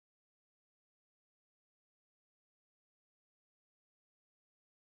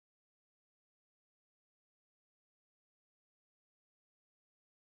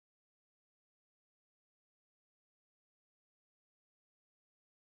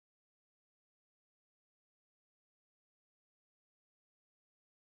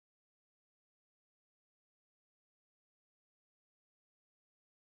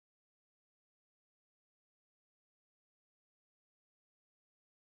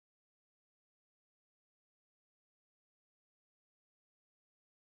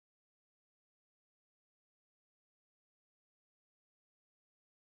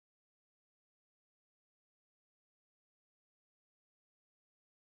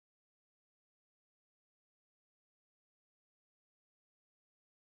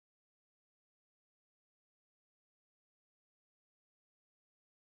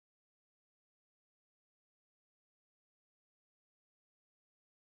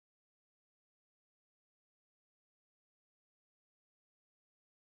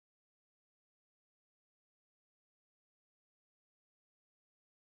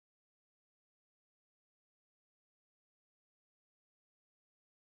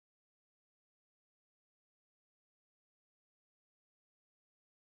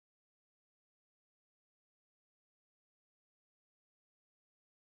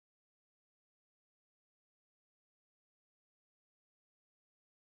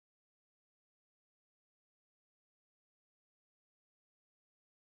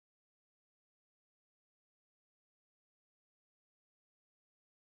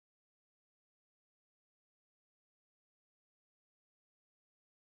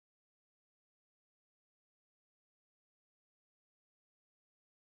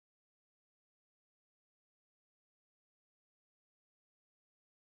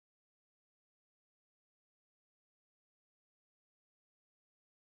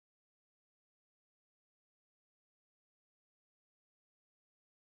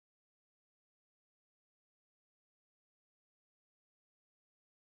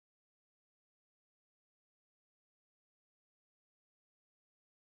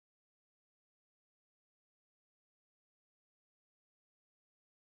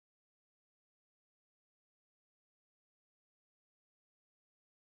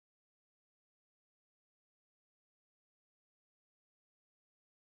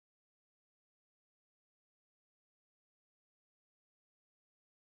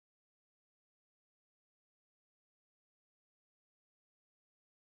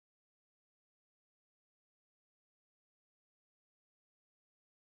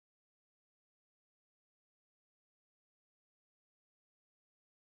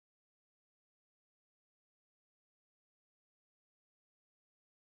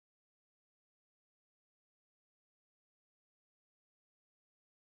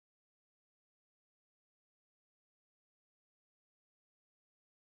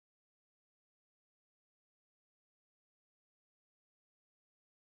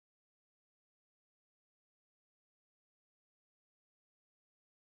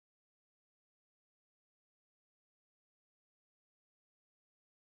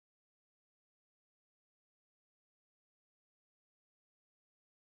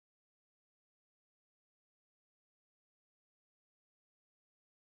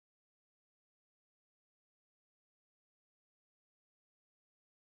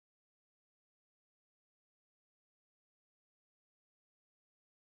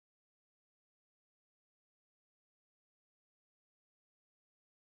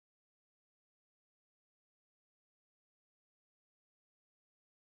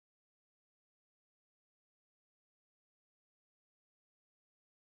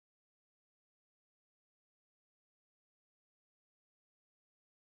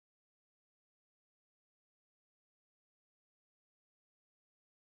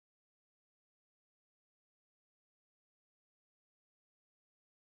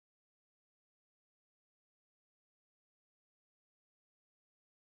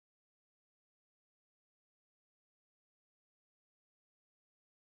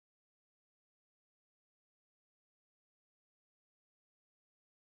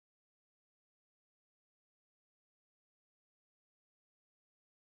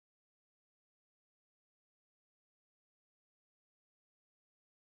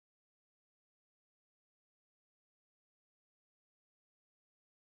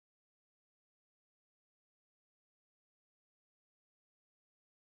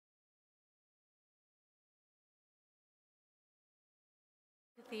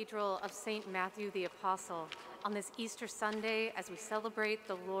Cathedral of St. Matthew the Apostle on this Easter Sunday as we celebrate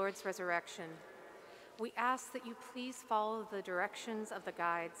the Lord's resurrection. We ask that you please follow the directions of the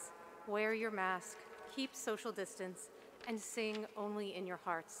guides, wear your mask, keep social distance, and sing only in your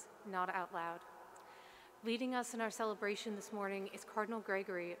hearts, not out loud. Leading us in our celebration this morning is Cardinal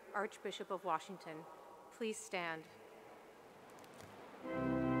Gregory, Archbishop of Washington. Please stand.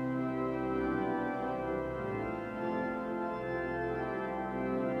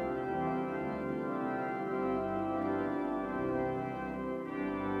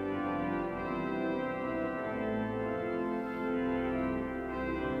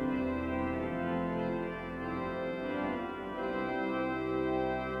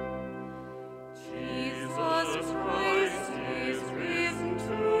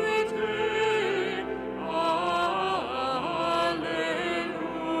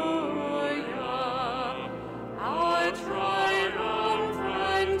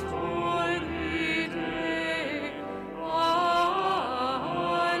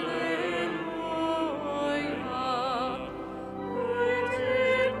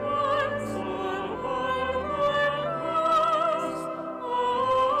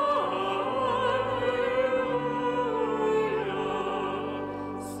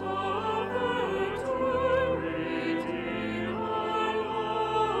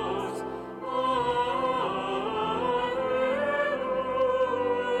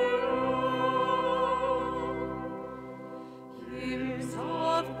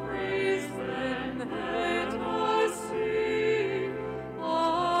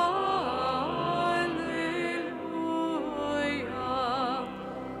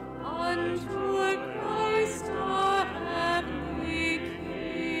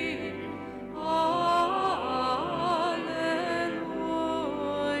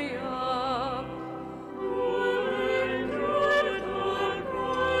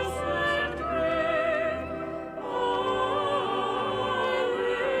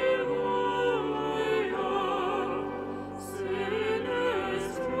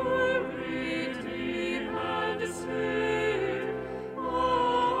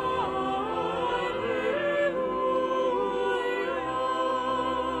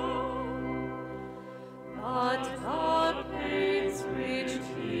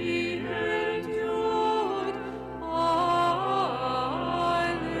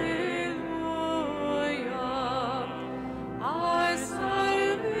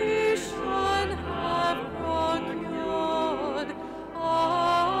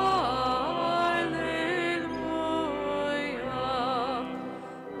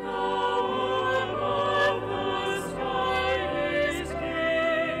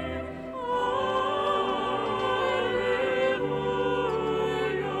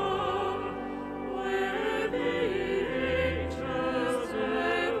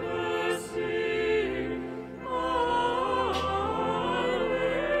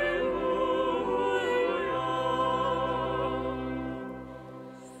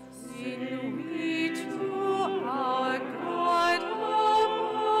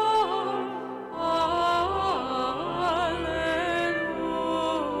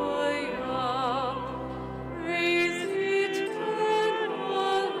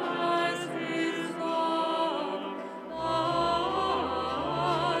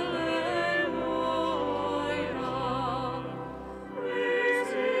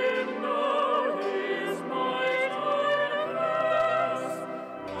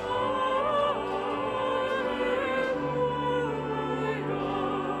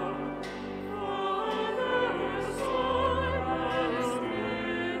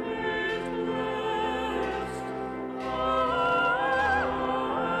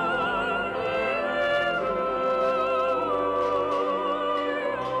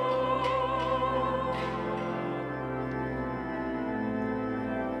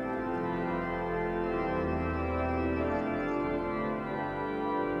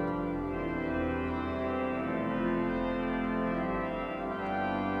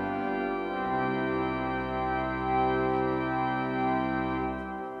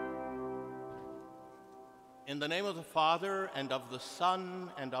 In the name of the Father, and of the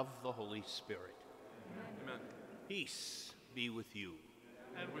Son, and of the Holy Spirit. Amen. Peace be with you.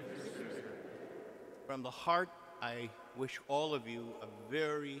 And with your spirit. From the heart, I wish all of you a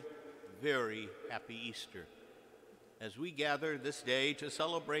very, very happy Easter, as we gather this day to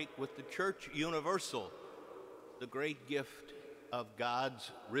celebrate with the Church Universal the great gift of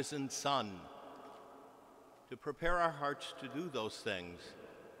God's risen Son. To prepare our hearts to do those things,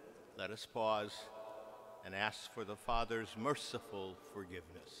 let us pause and ask for the Father's merciful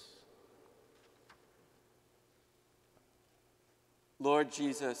forgiveness. Lord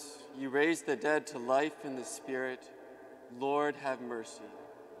Jesus, you raise the dead to life in the Spirit. Lord, have mercy.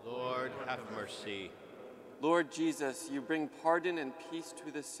 Lord, have mercy. Lord Jesus, you bring pardon and peace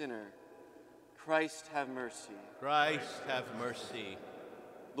to the sinner. Christ, have mercy. Christ, have mercy.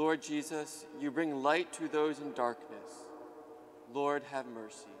 Lord Jesus, you bring light to those in darkness. Lord, have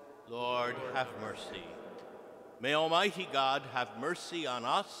mercy. Lord, have mercy. May Almighty God have mercy on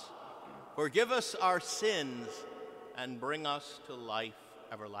us, forgive us our sins, and bring us to life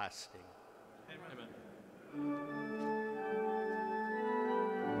everlasting. Amen.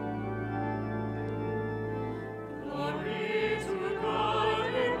 Glory to God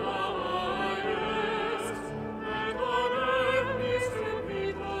in the highest, and on earth peace to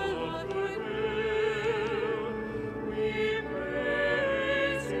people of good will. We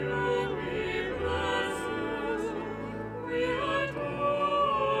praise you, we bless you, we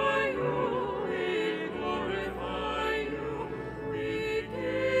adore you, we glorify you, we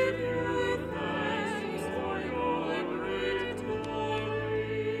give you thanks for your great glory.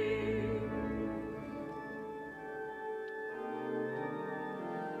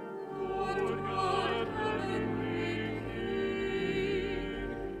 Lord God, heavenly King,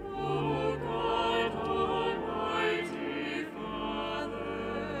 O God, almighty Father,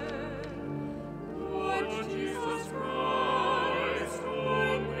 Lord Jesus Christ,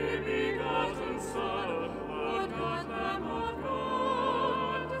 only begotten Son, the God, Lamb of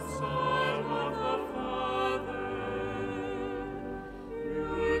God, Son of the Father, you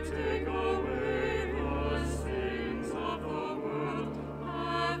take away the sins of the world.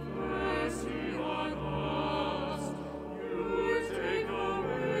 Have mercy on us. You take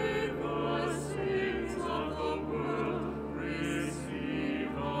away the sins of the world.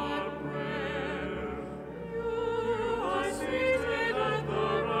 Receive our prayer. You are seated at the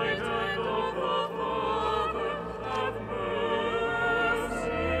right hand of the Father. Have mercy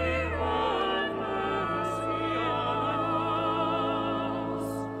on us.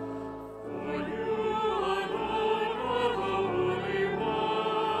 For you alone are the Holy One.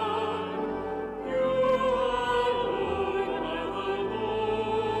 You alone are the Lord.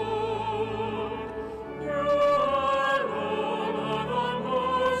 You alone are the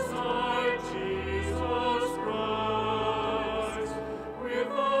Most High Jesus Christ, with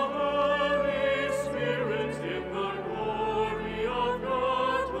the Holy Spirit in the glory of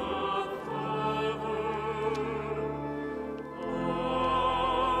God the Father.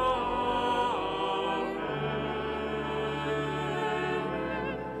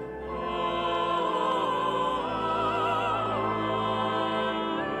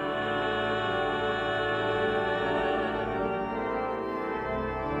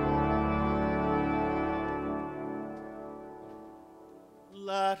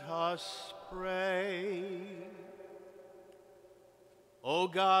 Let us pray. O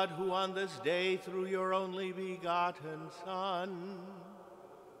God, who on this day through your only begotten Son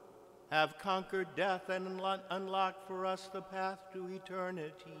have conquered death and unlocked for us the path to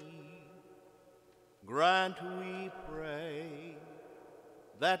eternity, grant, we pray,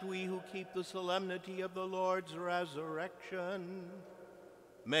 that we who keep the solemnity of the Lord's resurrection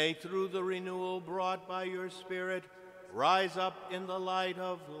may, through the renewal brought by your Spirit, rise up in the light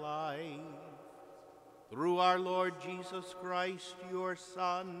of life. Through our Lord Jesus Christ, your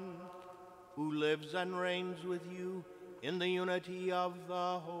Son, who lives and reigns with you in the unity of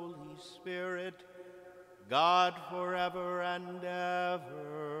the Holy Spirit, God forever and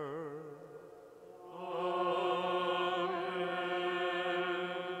ever.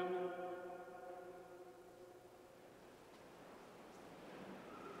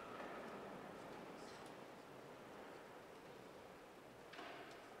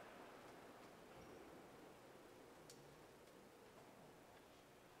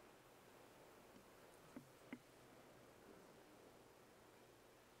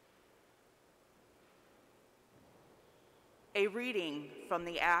 A reading from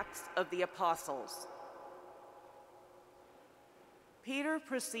the Acts of the Apostles. Peter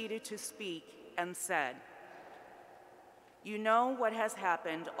proceeded to speak and said, "You know what has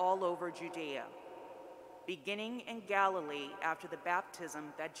happened all over Judea, beginning in Galilee after the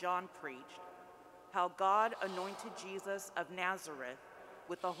baptism that John preached, how God anointed Jesus of Nazareth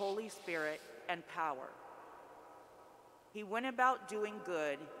with the Holy Spirit and power. He went about doing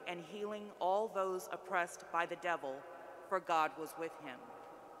good and healing all those oppressed by the devil, for God was with him.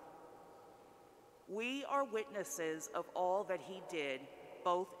 We are witnesses of all that he did,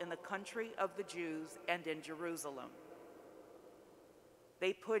 both in the country of the Jews and in Jerusalem.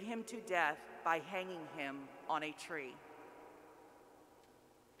 They put him to death by hanging him on a tree.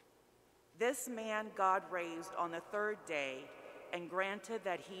 This man God raised on the third day, and granted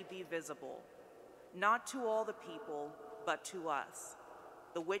that he be visible, not to all the people, but to us,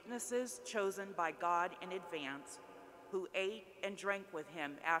 the witnesses chosen by God in advance, who ate and drank with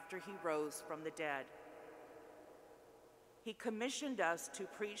him after he rose from the dead. He commissioned us to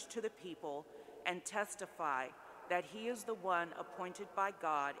preach to the people and testify that he is the one appointed by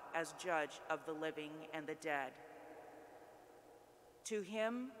God as judge of the living and the dead. To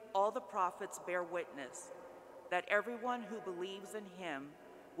him, all the prophets bear witness that everyone who believes in him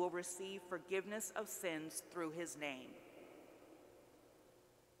will receive forgiveness of sins through his name.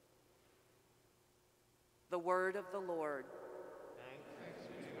 The word of the Lord. Thanks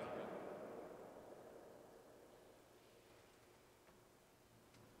be to God.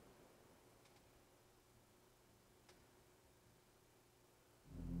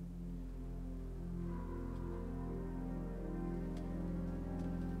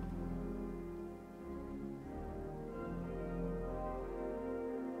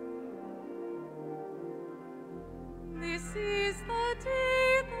 This is the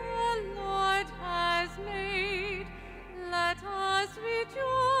day the Lord has made. Let us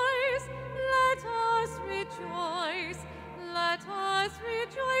rejoice, let us rejoice, let us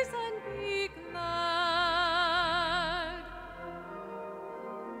rejoice and be glad.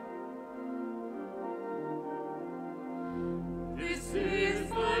 This is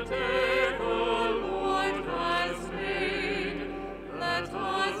the day the Lord has made. Let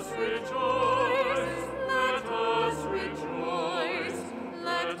us rejoice, let us rejoice,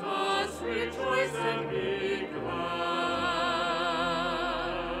 let us rejoice and be glad.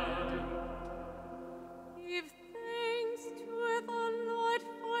 Give thanks to the Lord,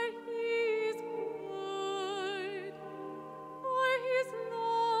 for he is good, for his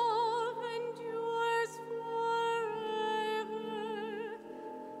love endures forever.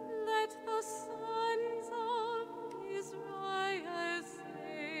 Let the sons of Israel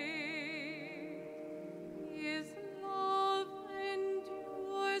say, his love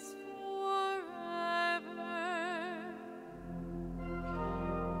endures forever.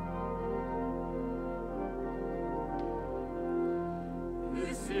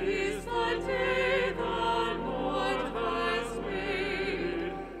 This is the day the Lord has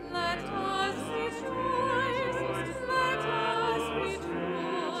made. Let us rejoice, let us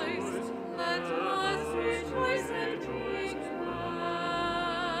rejoice, let us rejoice and be glad.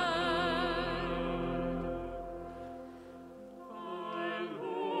 Thy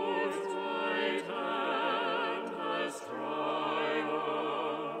Lord's right hand has triumphed,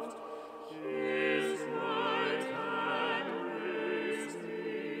 his right hand raised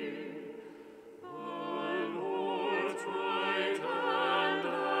thee. The Lord's right hand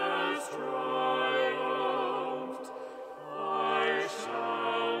has triumphed, I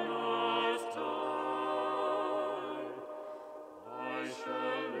shall not die, I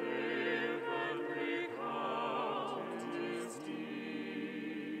shall live and recount his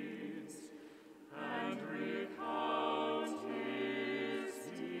deeds, and recount his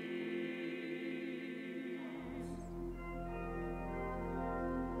deeds.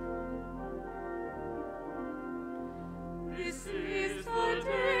 This is the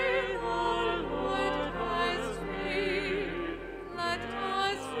day the Lord has made. Let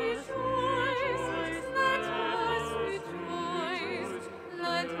us rejoice, let us rejoice,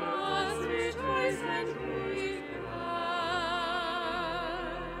 let us rejoice and be glad.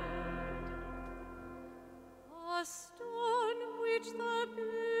 A stone which the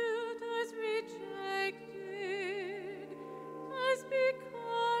builders rejected has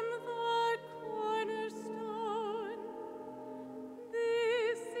become the cornerstone.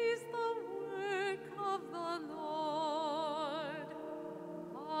 This is the work of the Lord,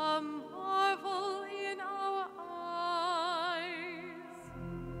 a marvel in our eyes.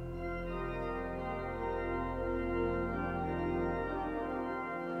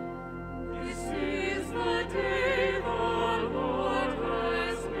 This is the day the Lord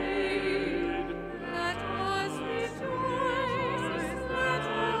has made. Let us rejoice, let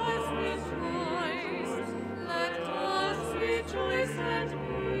us rejoice, let us rejoice and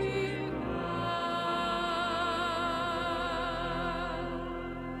be glad.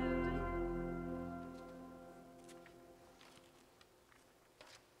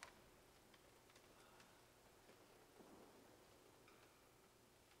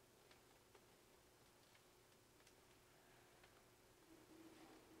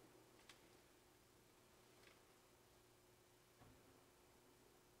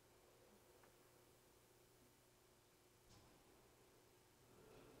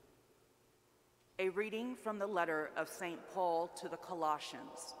 A reading from the letter of St. Paul to the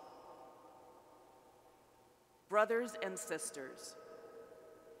Colossians. Brothers and sisters,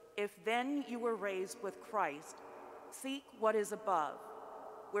 if then you were raised with Christ, seek what is above,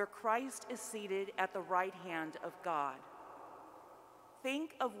 where Christ is seated at the right hand of God.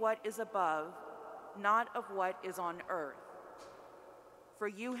 Think of what is above, not of what is on earth. For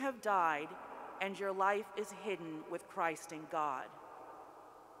you have died, and your life is hidden with Christ in God.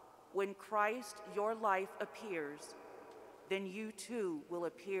 When Christ, your life, appears, then you too will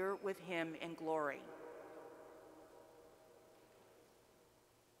appear with him in glory.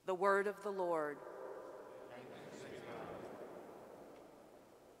 The word of the Lord.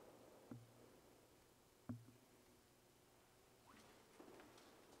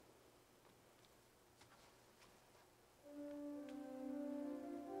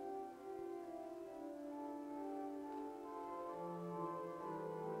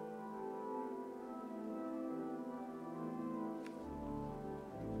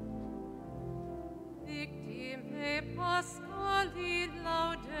 Victime Pascali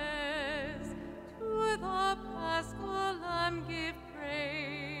laudes, to the Paschal Lamb give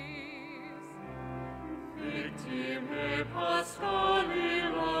praise. Victime Pascali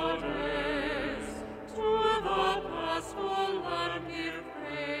laudes, to the Paschal Lamb give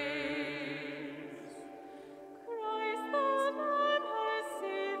praise. Christ the Lamb has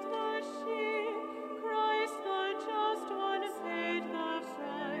saved the sheep, Christ the Just One paid the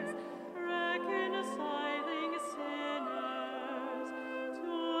price, reconciling sinners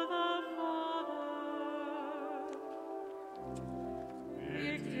to the Father.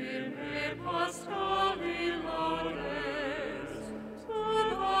 Victime Pascali laudes, to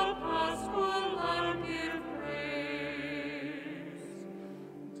the Paschal Lamb give praise.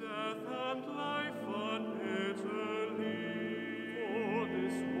 Death and life unbitterly, for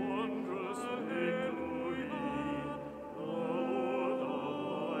this wondrous victory, the Lord of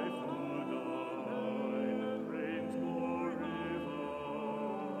life who died, reigns glorified.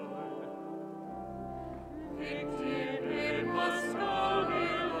 Victime Pascali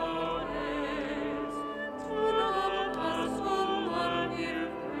laudes, to the Paschal Lamb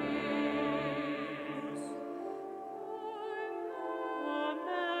give praise. O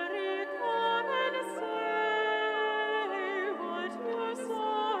Mary, come and say what you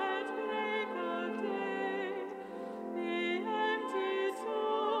saw at break of day, the empty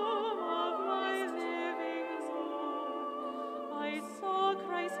tomb of my living Lord. I saw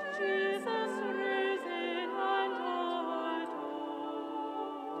Christ Jesus risen and adored.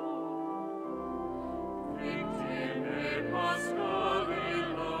 Victime Pascali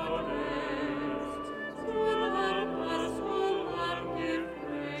laudes, to the Paschal Lamb give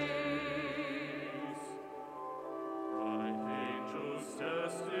praise. Bright angels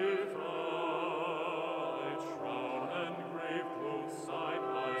testify, shroud and grave clothes side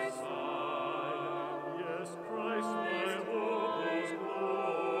by side. Yes, Christ my hope goes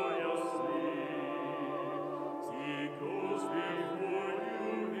gloriously. He goes before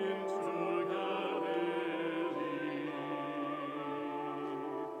you into Galilee.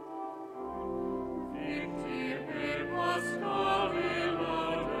 Victime Pascali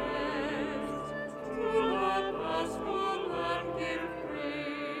laudes, to the Paschal Lamb give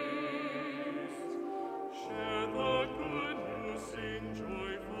praise. Share the good news, sing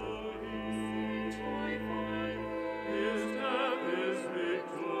joyfully. His death is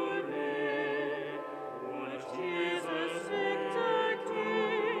victory. What Jesus victor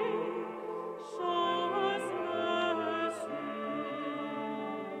King, show us mercy.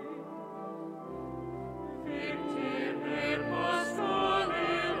 Victime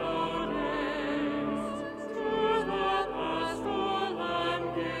Pascali laudes, to the Paschal Lamb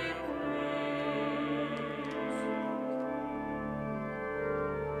give praise.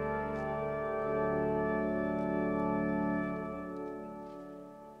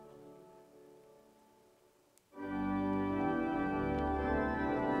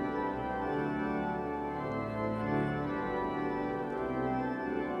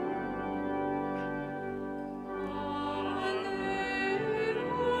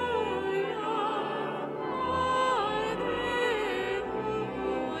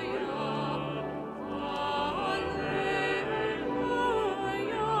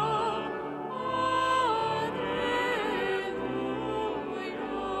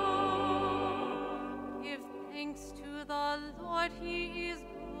 Give thanks to the Lord, he is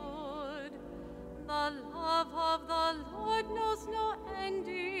good. The love of the Lord knows no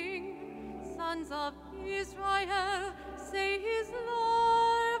ending. Sons of Israel, say his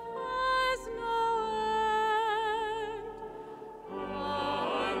love has no end.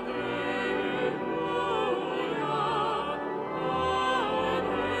 Alleluia, alleluia.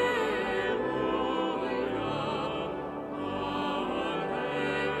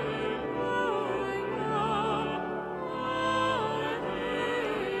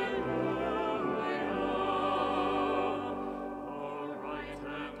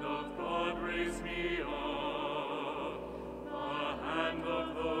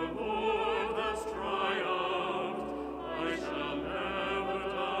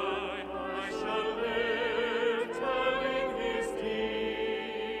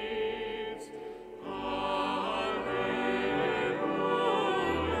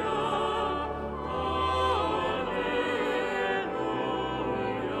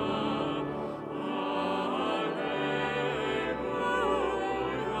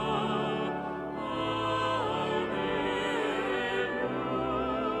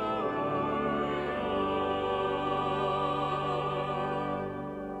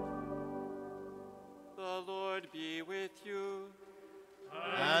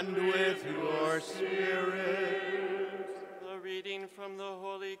 and with your spirit. A reading from the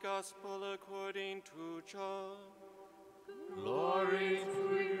Holy Gospel according to John. Glory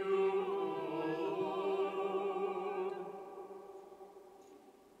to you, O Lord.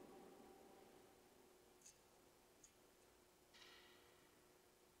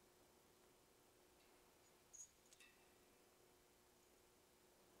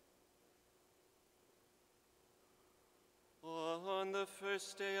 On the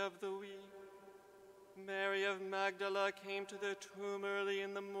first day of the week, Mary of Magdala came to the tomb early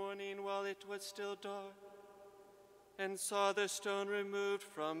in the morning while it was still dark, and saw the stone removed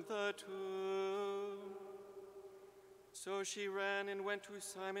from the tomb. So she ran and went to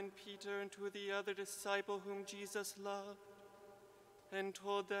Simon Peter and to the other disciple whom Jesus loved, and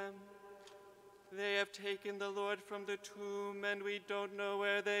told them, "They have taken the Lord from the tomb, and we don't know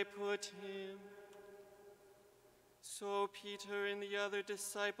where they put him." So Peter and the other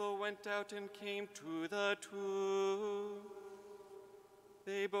disciple went out and came to the tomb.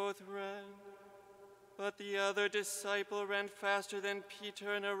 They both ran, but the other disciple ran faster than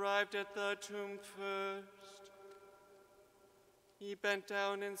Peter and arrived at the tomb first. He bent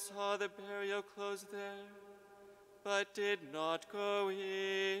down and saw the burial clothes there, but did not go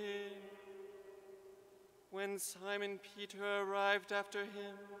in. When Simon Peter arrived after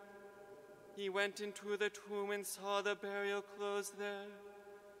him, he went into the tomb and saw the burial clothes there,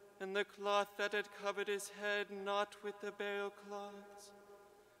 and the cloth that had covered his head not with the burial cloths,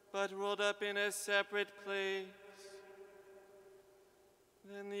 but rolled up in a separate place.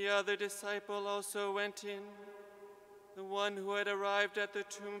 Then the other disciple also went in, the one who had arrived at the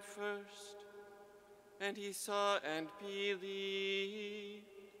tomb first, and he saw and believed.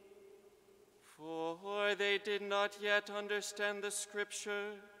 For they did not yet understand the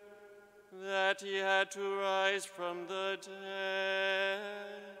scripture, that he had to rise from the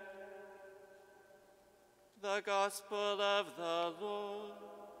dead. The Gospel of the Lord.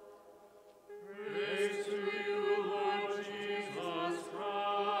 Praise to you, Lord Jesus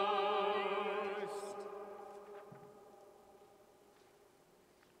Christ.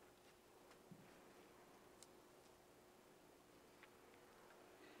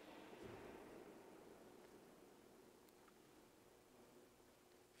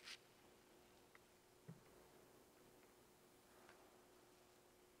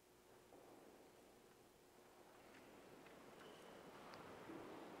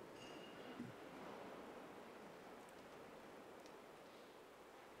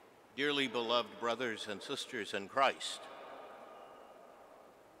 Dearly beloved brothers and sisters in Christ,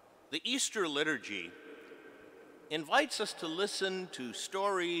 the Easter liturgy invites us to listen to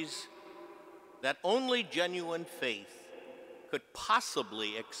stories that only genuine faith could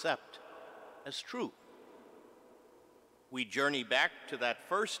possibly accept as true. We journey back to that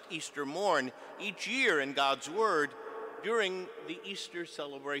first Easter morn each year in God's Word during the Easter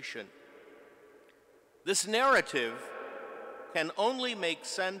celebration. This narrative can only make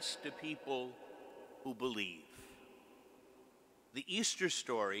sense to people who believe. The Easter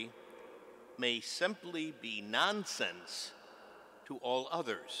story may simply be nonsense to all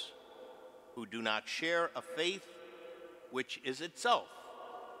others who do not share a faith which is itself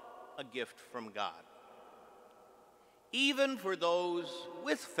a gift from God. Even for those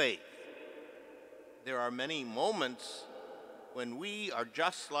with faith, there are many moments when we are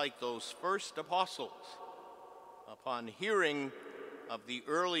just like those first apostles. Upon hearing of the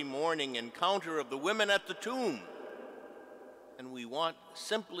early morning encounter of the women at the tomb, and we want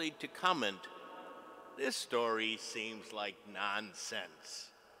simply to comment, this story seems like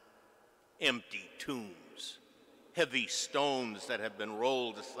nonsense. Empty tombs, heavy stones that have been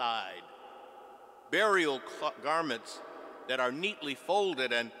rolled aside, burial garments that are neatly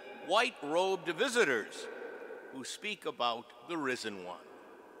folded, and white-robed visitors who speak about the risen one.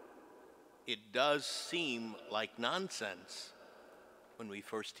 It does seem like nonsense when we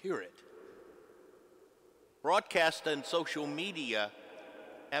first hear it. Broadcast and social media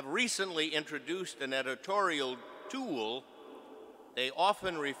have recently introduced an editorial tool they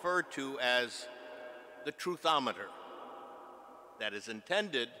often refer to as the truthometer, that is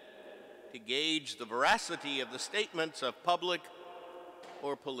intended to gauge the veracity of the statements of public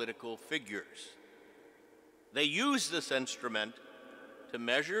or political figures. They use this instrument to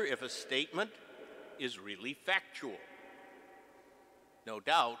measure if a statement is really factual. No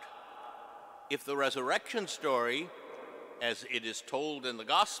doubt, if the resurrection story, as it is told in the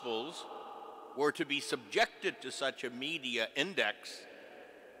Gospels, were to be subjected to such a media index,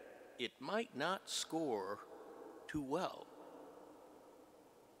 it might not score too well.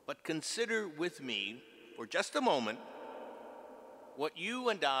 But consider with me for just a moment what you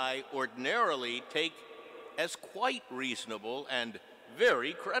and I ordinarily take as quite reasonable and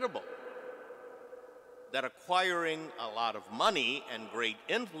very credible. That acquiring a lot of money and great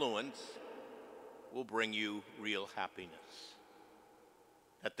influence will bring you real happiness.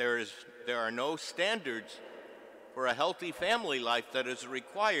 That there are no standards for a healthy family life that is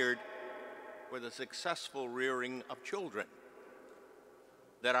required for the successful rearing of children.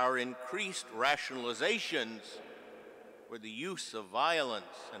 That our increased rationalizations for the use of violence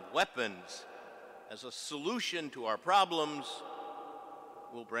and weapons as a solution to our problems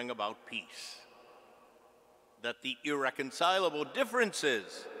will bring about peace. That the irreconcilable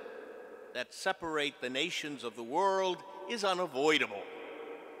differences that separate the nations of the world is unavoidable.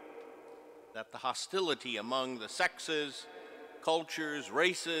 That the hostility among the sexes, cultures,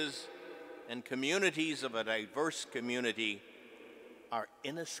 races, and communities of a diverse community are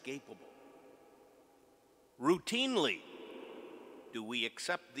inescapable. Routinely do we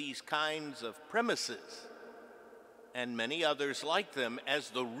accept these kinds of premises and many others like them as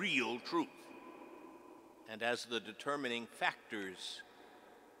the real truth and as the determining factors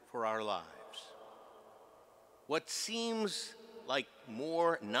for our lives. What seems like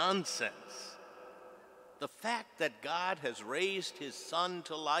more nonsense, the fact that God has raised his Son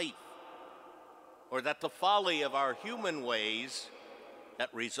to life, or that the folly of our human ways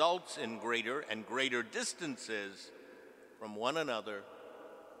that results in greater and greater distances from one another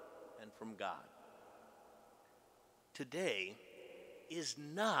and from God. Today is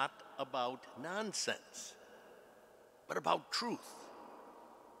not about nonsense, but about truth.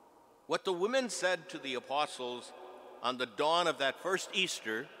 What the women said to the apostles on the dawn of that first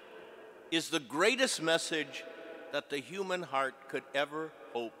Easter is the greatest message that the human heart could ever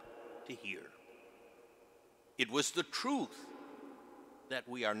hope to hear. It was the truth that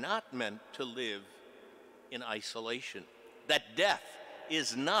we are not meant to live in isolation, that death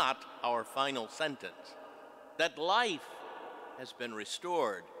is not our final sentence, that life has been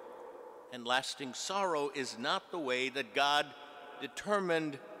restored, and lasting sorrow is not the way that God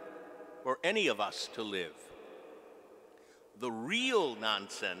determined for any of us to live. The real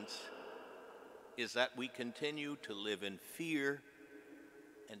nonsense is that we continue to live in fear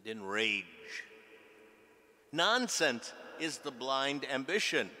and in rage. Nonsense is the blind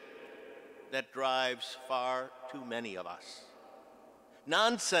ambition that drives far too many of us.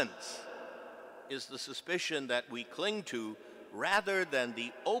 Nonsense is the suspicion that we cling to rather than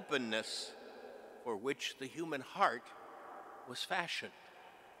the openness for which the human heart was fashioned.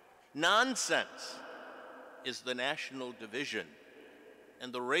 Nonsense is the national division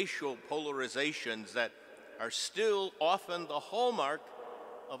and the racial polarizations that are still often the hallmark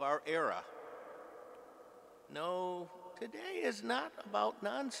of our era. No, today is not about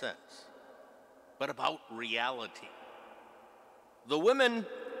nonsense, but about reality. The women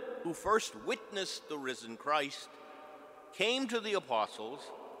who first witnessed the risen Christ came to the apostles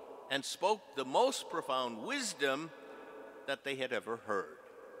and spoke the most profound wisdom that they had ever heard.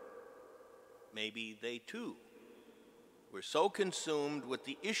 Maybe they too were so consumed with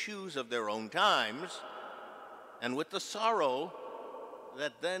the issues of their own times and with the sorrow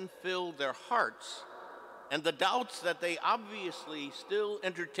that then filled their hearts and the doubts that they obviously still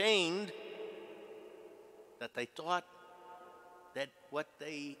entertained, that they thought that what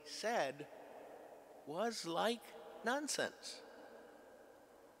they said was like nonsense.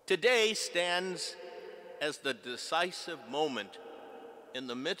 Today stands as the decisive moment in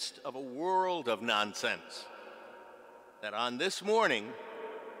the midst of a world of nonsense that on this morning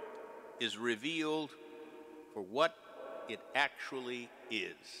is revealed for what it actually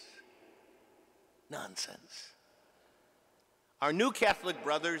is. Nonsense. Our new Catholic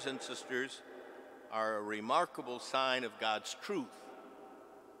brothers and sisters are a remarkable sign of God's truth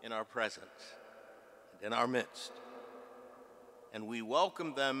in our presence and in our midst, and we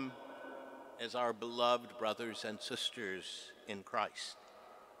welcome them as our beloved brothers and sisters in Christ.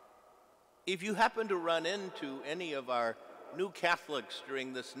 If you happen to run into any of our new Catholics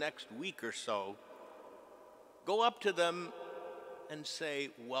during this next week or so, go up to them and say,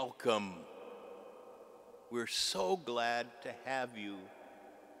 "Welcome. We're so glad to have you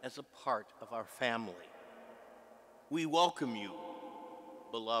as a part of our family. We welcome you,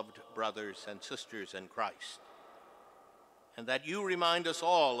 beloved brothers and sisters in Christ, and that you remind us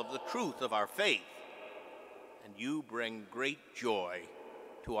all of the truth of our faith, and you bring great joy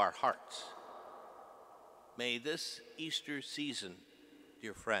to our hearts. May this Easter season,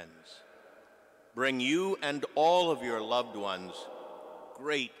 dear friends, bring you and all of your loved ones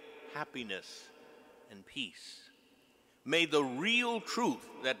great happiness and peace. May the real truth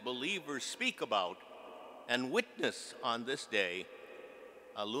that believers speak about and witness on this day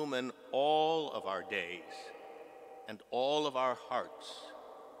illumine all of our days and all of our hearts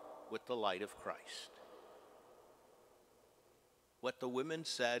with the light of Christ. What the women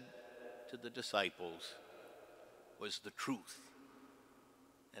said to the disciples was the truth,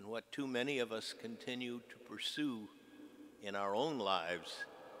 and what too many of us continue to pursue in our own lives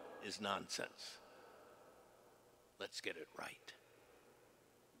is nonsense. Let's get it right.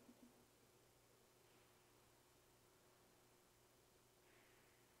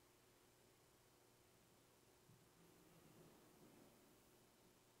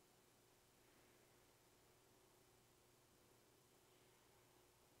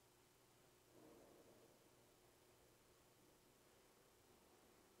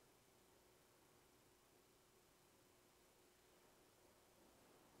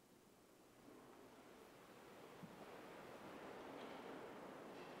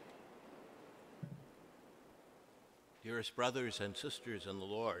 Dearest brothers and sisters in the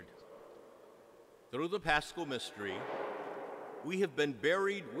Lord, through the Paschal mystery, we have been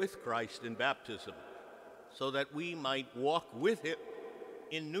buried with Christ in baptism so that we might walk with him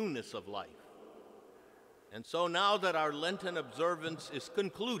in newness of life. And so now that our Lenten observance is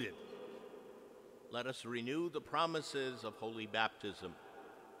concluded, let us renew the promises of holy baptism,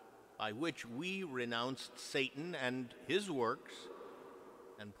 by which we renounced Satan and his works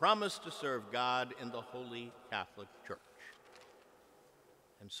and promise to serve God in the Holy Catholic Church.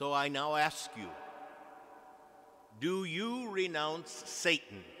 And so I now ask you, do you renounce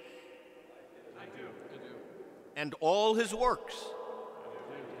Satan? I do. And all his works?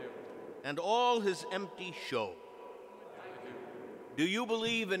 I do. And all his empty show? I do. Do you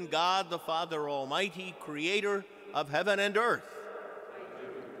believe in God the Father Almighty, creator of heaven and earth? I do.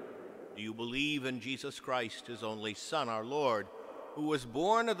 Do you believe in Jesus Christ, his only Son, our Lord, who was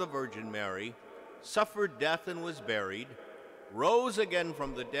born of the Virgin Mary, suffered death and was buried, rose again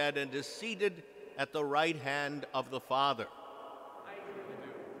from the dead, and is seated at the right hand of the Father? I do.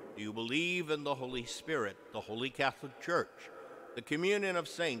 Do you believe in the Holy Spirit, the Holy Catholic Church, the communion of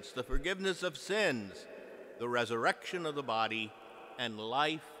saints, the forgiveness of sins, the resurrection of the body, and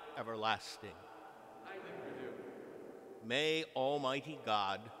life everlasting? I do. May Almighty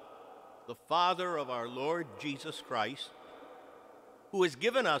God, the Father of our Lord Jesus Christ, who has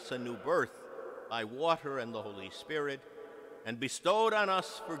given us a new birth by water and the Holy Spirit, and bestowed on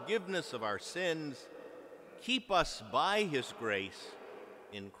us forgiveness of our sins, keep us by his grace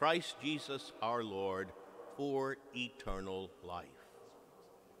in Christ Jesus our Lord for eternal life.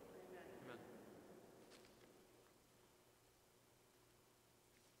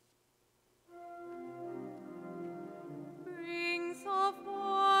 Springs of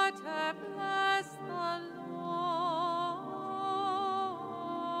water, bless the Lord.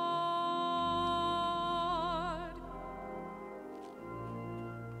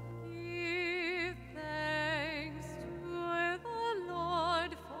 Give thanks to the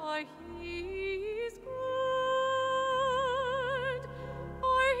Lord, for he is good.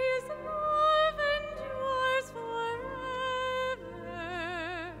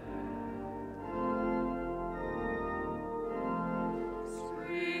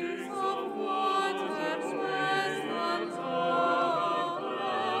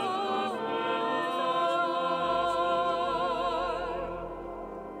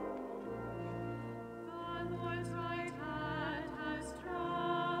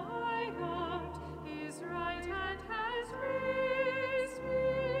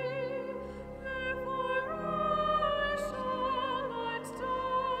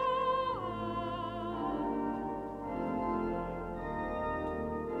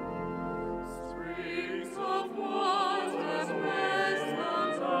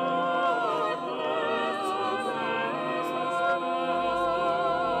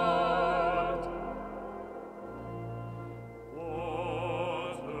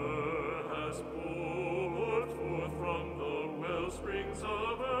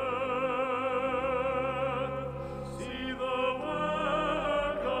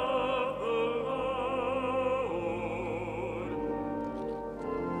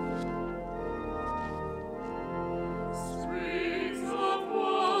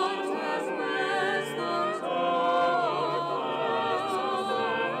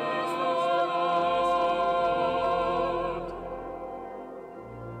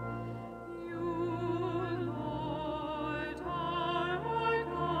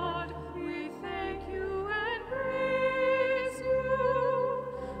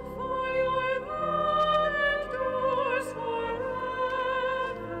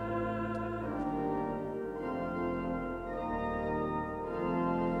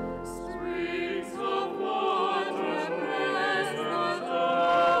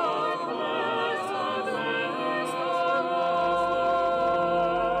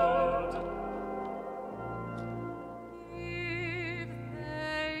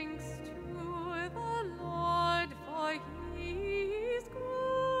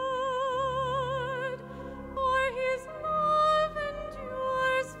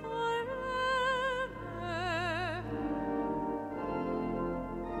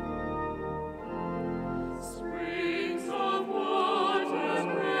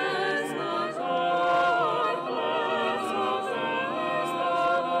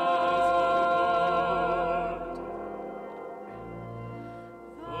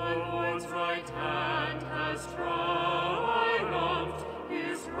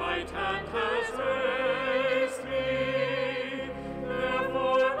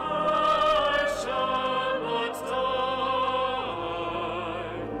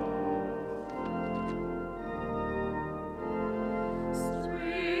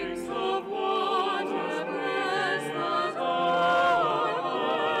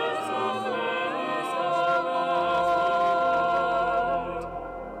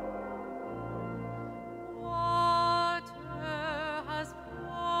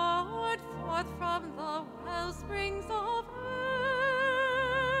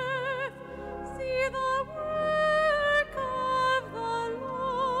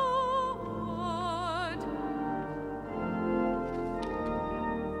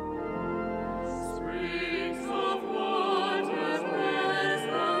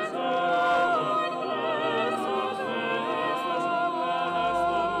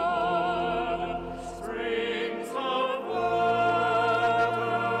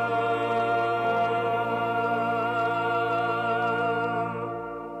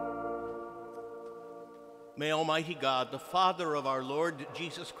 May Almighty God, the Father of our Lord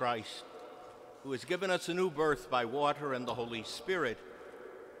Jesus Christ, who has given us a new birth by water and the Holy Spirit,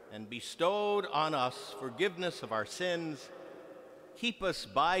 and bestowed on us forgiveness of our sins, keep us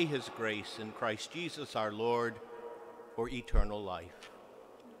by his grace in Christ Jesus our Lord for eternal life.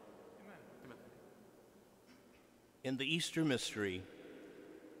 Amen. In the Easter mystery,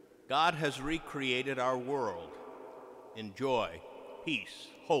 God has recreated our world in joy, peace,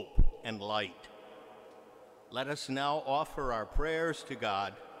 hope, and light. Let us now offer our prayers to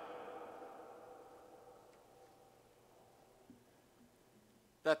God.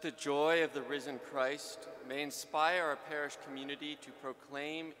 That the joy of the risen Christ may inspire our parish community to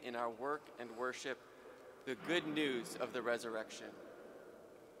proclaim in our work and worship the good news of the resurrection.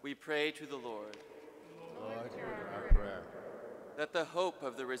 We pray to the Lord. Lord, hear our prayer. That the hope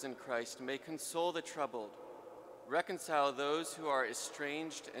of the risen Christ may console the troubled, reconcile those who are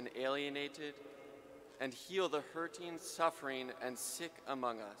estranged and alienated, and heal the hurting, suffering, and sick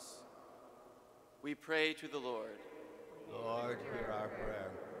among us. We pray to the Lord. Lord, hear our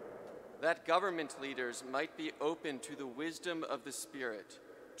prayer. That government leaders might be open to the wisdom of the Spirit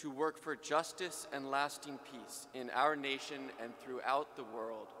to work for justice and lasting peace in our nation and throughout the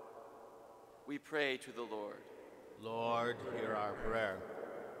world. We pray to the Lord. Lord, hear our prayer.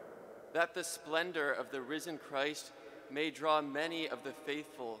 That the splendor of the risen Christ may draw many of the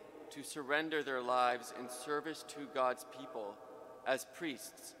faithful to surrender their lives in service to God's people as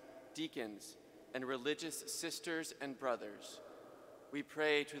priests, deacons, and religious sisters and brothers. We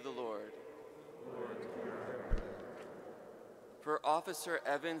pray to the Lord. Lord, hear our prayer. For Officer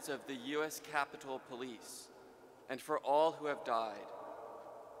Evans of the U.S. Capitol Police, and for all who have died,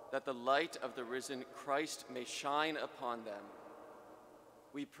 that the light of the risen Christ may shine upon them.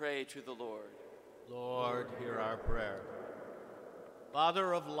 We pray to the Lord. Lord, hear our prayer.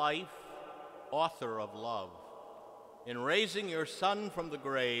 Father of life, author of love, in raising your Son from the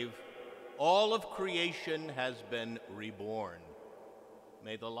grave, all of creation has been reborn.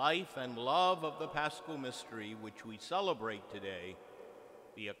 May the life and love of the Paschal Mystery, which we celebrate today,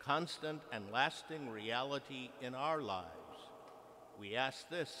 be a constant and lasting reality in our lives. We ask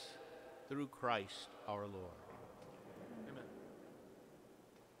this through Christ our Lord. Amen.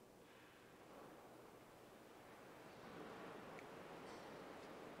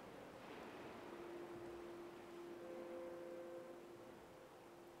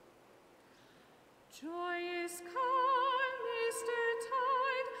 Joy is come, Easter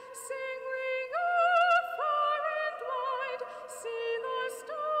tide, sing we all far and wide. See the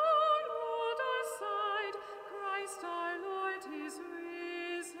stone rolled aside, Christ our Lord is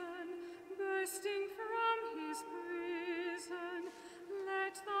risen, bursting from his prison.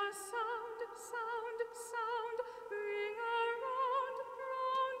 Let the sound, sound, sound ring around,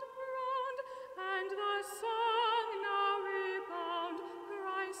 round, round, and the song now rebound,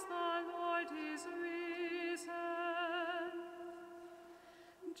 Christ the Lord is risen.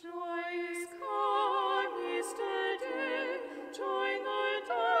 Joy is come, Easter day, join the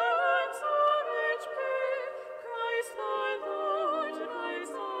dance of each day. Christ the Lord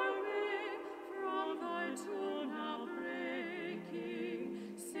lights our way, from the tomb now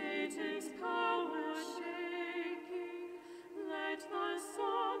breaking, Satan's power shaking. Let the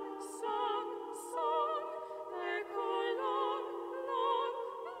song, song, song echo long, long,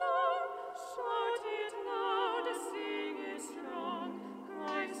 long. Shout it loud, sing it strong,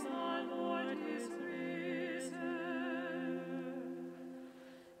 Christ the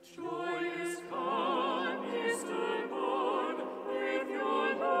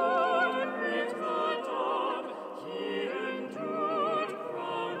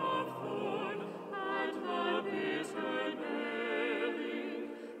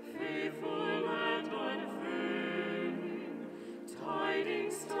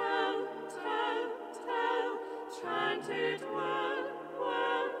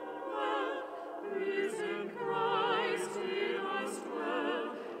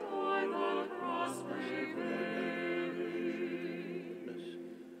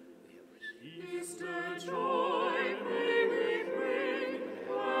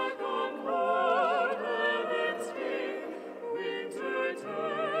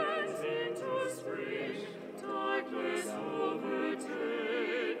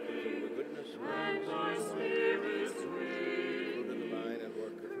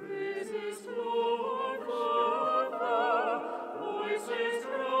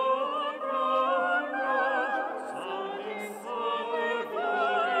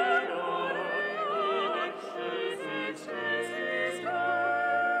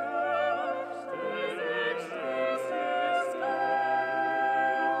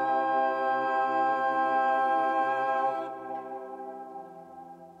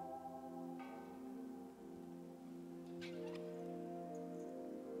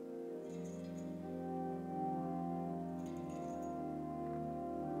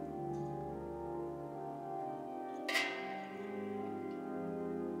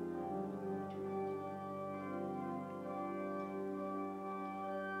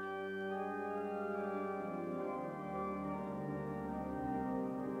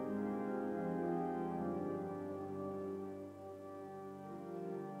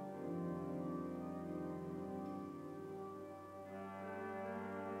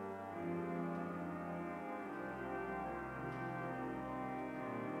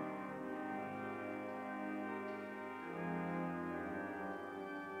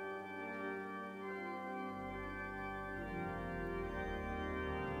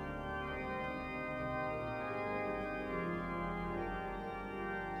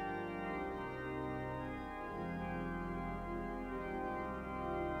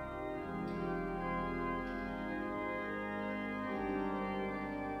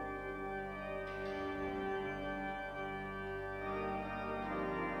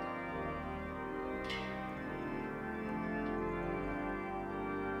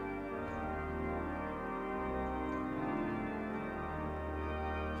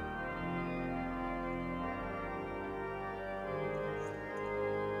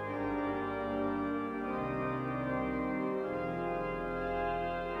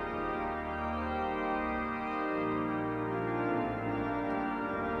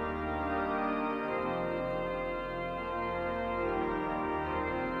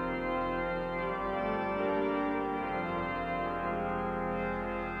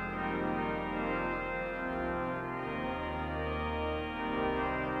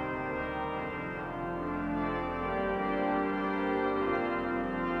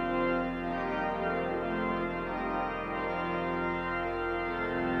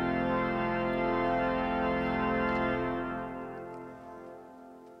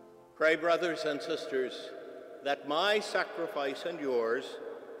Pray, brothers and sisters, that my sacrifice and yours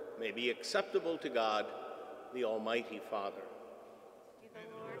may be acceptable to God, the Almighty Father. May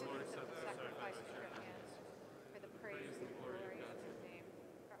the Lord accept the sacrifice at your hands for the praise and glory of his name,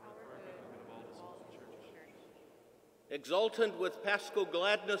 for our good and all the church. Exultant with paschal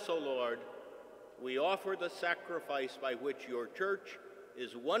gladness, O Lord, we offer the sacrifice by which your church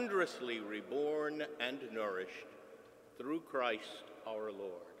is wondrously reborn and nourished, through Christ our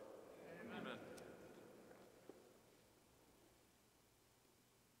Lord. Amen.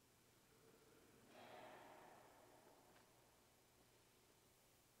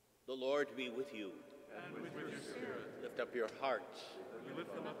 The Lord be with you. And with your spirit, Lift up your hearts. we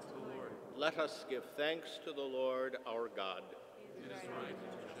lift them up to the Lord. Let us give thanks to the Lord our God. It is right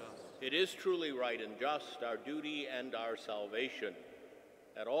and just. It is truly right and just, our duty and our salvation,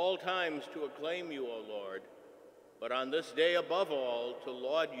 at all times to acclaim you, O Lord, but on this day above all to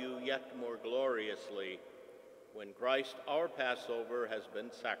laud you yet more gloriously, when Christ our Passover has been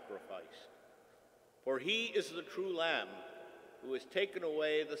sacrificed. For he is the true Lamb, who has taken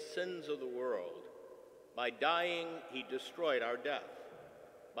away the sins of the world. By dying, he destroyed our death.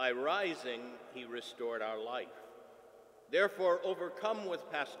 By rising, he restored our life. Therefore, overcome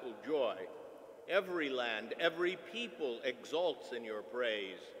with paschal joy, every land, every people exults in your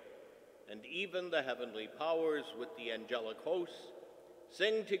praise, and even the heavenly powers with the angelic hosts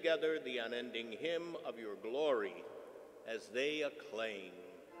sing together the unending hymn of your glory as they acclaim.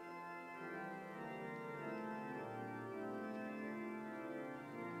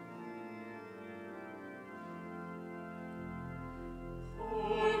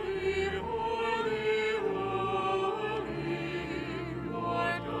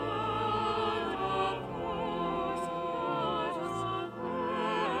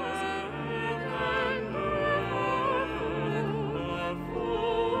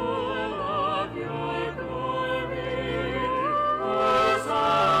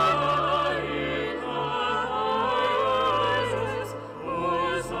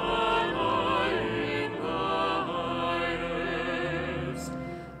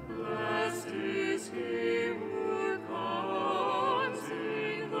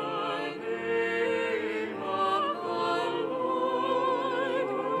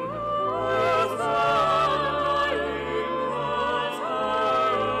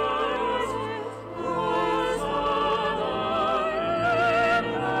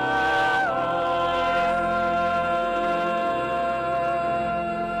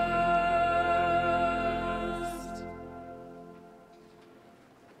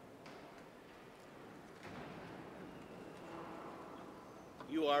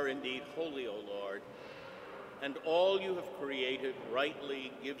 You are indeed holy, O Lord, and all you have created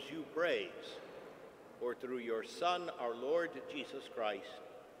rightly gives you praise. For through your Son, our Lord Jesus Christ,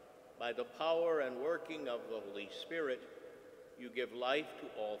 by the power and working of the Holy Spirit, you give life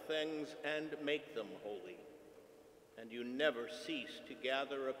to all things and make them holy. And you never cease to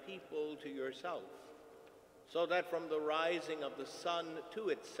gather a people to yourself, so that from the rising of the sun to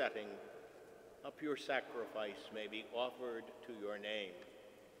its setting, a pure sacrifice may be offered to your name.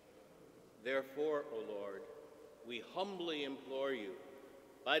 Therefore, O Lord, we humbly implore you,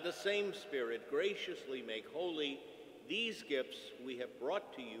 by the same Spirit, graciously make holy these gifts we have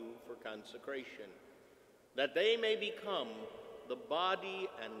brought to you for consecration, that they may become the body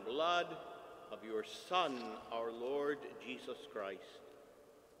and blood of your Son, our Lord Jesus Christ,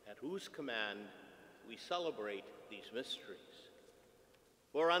 at whose command we celebrate these mysteries.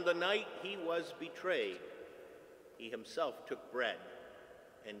 For on the night he was betrayed, he himself took bread,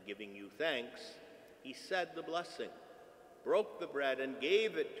 and giving you thanks, he said the blessing, broke the bread, and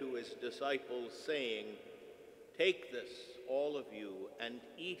gave it to his disciples, saying, "Take this, all of you, and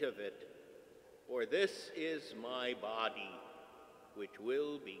eat of it, for this is my body, which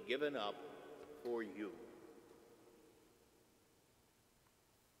will be given up for you."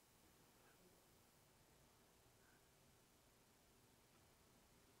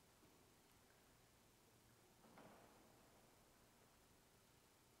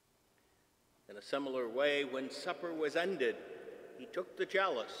 In a similar way, when supper was ended, he took the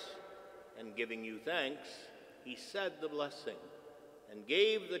chalice, and giving you thanks, he said the blessing, and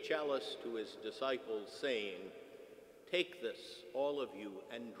gave the chalice to his disciples, saying, "Take this, all of you,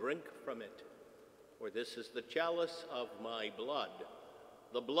 and drink from it, for this is the chalice of my blood,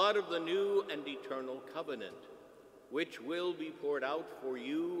 the blood of the new and eternal covenant, which will be poured out for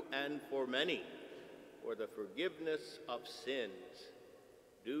you and for many, for the forgiveness of sins.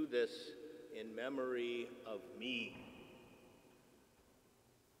 Do this in memory of me."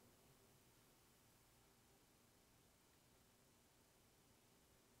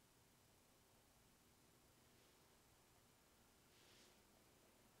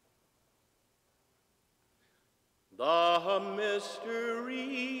 The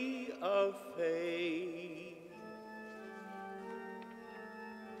mystery of faith.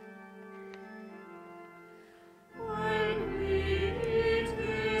 When we eat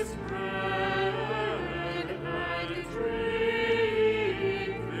this bread and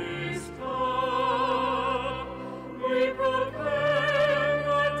drink this cup, we proclaim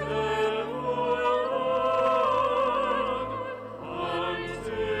the death of our Lord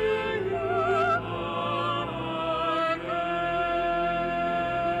until you come again.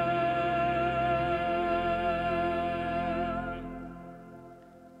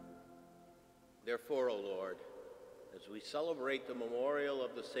 Therefore, O Lord, as we celebrate the memorial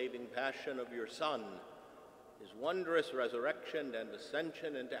of the saving passion of your Son, his wondrous resurrection and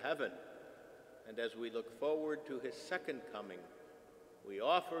ascension into heaven, and as we look forward to his second coming, we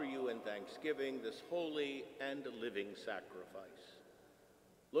offer you in thanksgiving this holy and living sacrifice.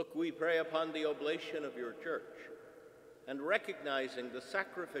 Look, we pray, upon the oblation of your church, and recognizing the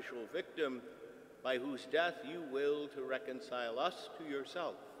sacrificial victim by whose death you will to reconcile us to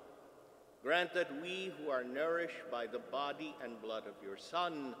yourself. Grant that we who are nourished by the body and blood of your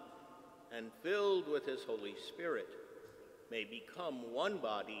Son and filled with his Holy Spirit may become one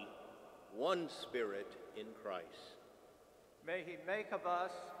body, one spirit in Christ. May he make of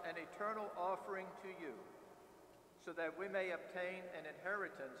us an eternal offering to you, so that we may obtain an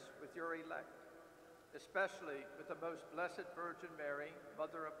inheritance with your elect, especially with the most blessed Virgin Mary,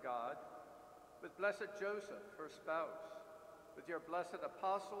 Mother of God, with blessed Joseph, her spouse, with your blessed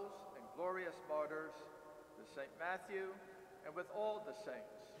apostles and glorious martyrs, with St. Matthew, and with all the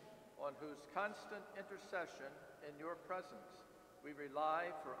saints, on whose constant intercession in your presence we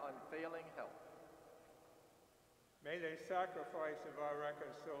rely for unfailing help. May the sacrifice of our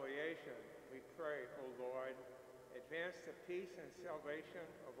reconciliation, we pray, O Lord, advance the peace and salvation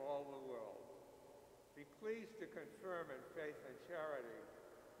of all the world. Be pleased to confirm in faith and charity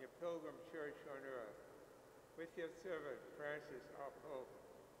your pilgrim church on earth, with your servant Francis, our Pope,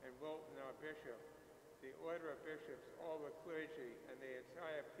 and Wilton, our Bishop, the order of bishops, all the clergy, and the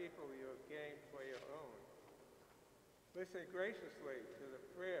entire people you have gained for your own. Listen graciously to the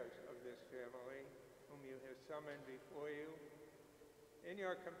prayers of this family, whom you have summoned before you. In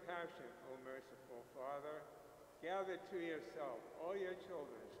your compassion, O merciful Father, gather to yourself all your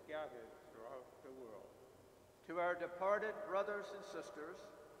children scattered throughout the world. To our departed brothers and sisters,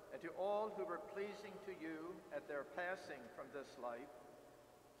 and to all who were pleasing to you at their passing from this life,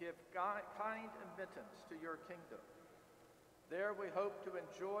 give kind admittance to your kingdom. There we hope to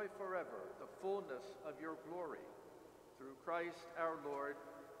enjoy forever the fullness of your glory, through Christ our Lord,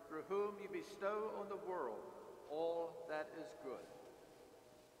 through whom you bestow on the world all that is good.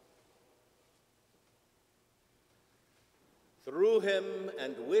 Through him,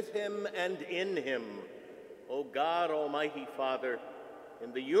 and with him, and in him, O God, Almighty Father,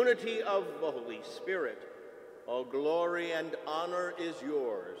 in the unity of the Holy Spirit, all glory and honor is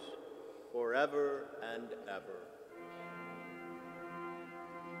yours, forever and ever.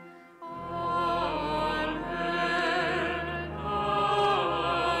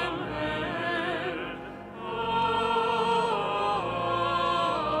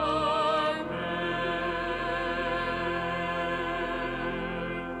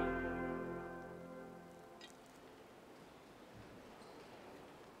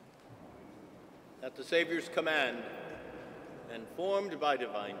 At the Savior's command, and formed by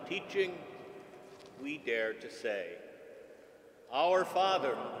divine teaching, we dare to say, Our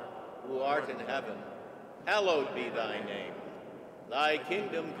Father, who art in heaven, hallowed be thy name. Thy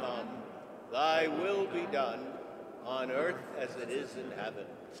kingdom come, thy will be done, on earth as it is in heaven.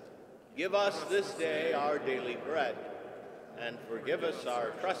 Give us this day our daily bread, and forgive us our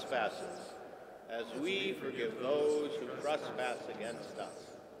trespasses, as we forgive those who trespass against us.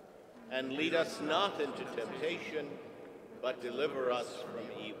 And lead us not into temptation, but deliver us from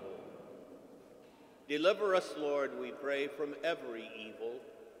evil. Deliver us, Lord, we pray, from every evil.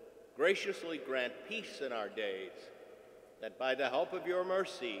 Graciously grant peace in our days, that by the help of your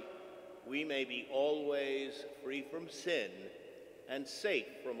mercy, we may be always free from sin and safe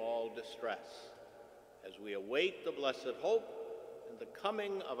from all distress, as we await the blessed hope and the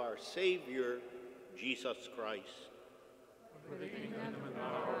coming of our Savior, Jesus Christ. For the kingdom and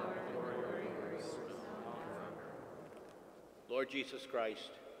power and glory yours forever. Lord Jesus Christ,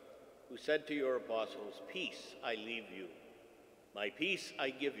 who said to your apostles, Peace I leave you, my peace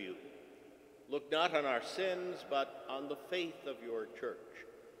I give you. Look not on our sins, but on the faith of your church,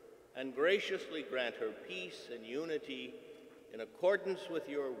 and graciously grant her peace and unity in accordance with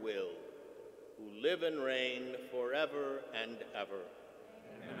your will, who live and reign forever and ever.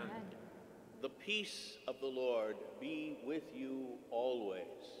 Amen. The peace of the Lord be with you always.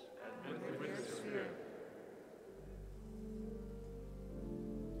 And with your spirit.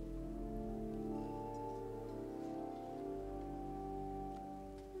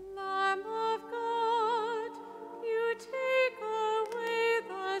 Lamb of God, you take away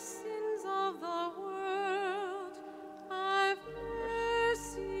the sins of the world. Have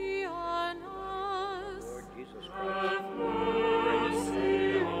mercy on us. Lord Jesus Christ. Have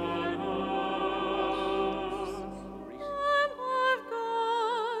mercy on us. Lamb of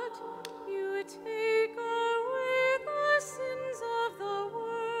God, you take away the sins of the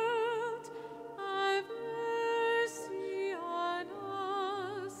world. Have mercy on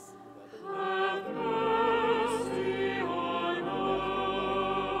us. Have mercy on us.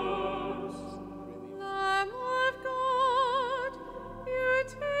 Lamb of God, you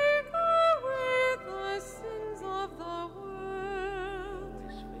take away the sins of the world.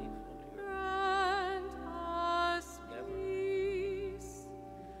 Grant us peace.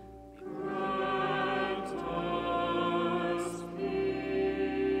 Grant us peace.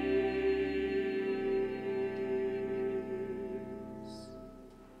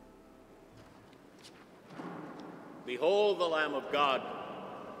 Behold the Lamb of God.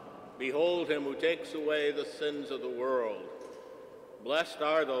 Behold him who takes away the sins of the world. Blessed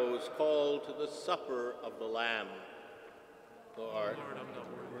are those called to the supper of the Lamb. Lord, Lord, I'm not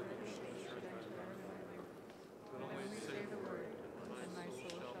worthy to share my life, but only say the word, and my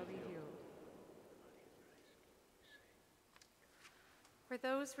soul shall be healed. For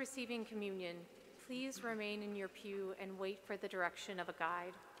those receiving communion, please remain in your pew and wait for the direction of a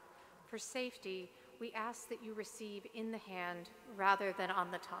guide. For safety, we ask that you receive in the hand rather than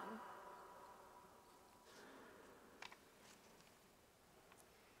on the tongue.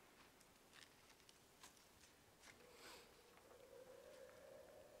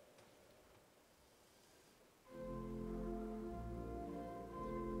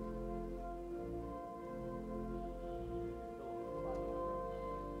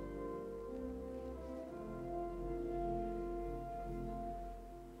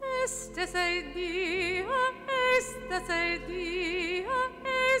 Este es el día, este es el día,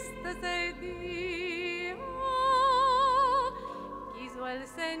 este es el día, hizo el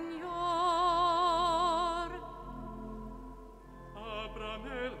Señor.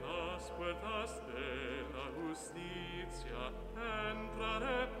 Ábrame las puertas de la justicia,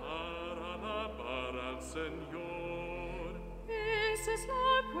 entraré para alabar al Señor. Esa es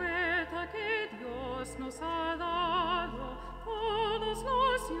la puerta que Dios nos ha dado. Todos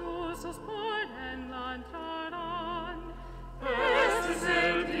los usos por en la entrarán. Este es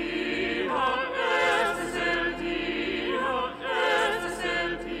el día, este es el día, este es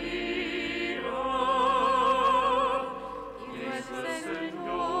el día. Hizo el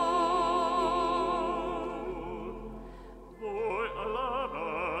Señor. Voy a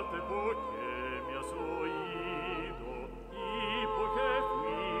alabarte porque me has oído y porque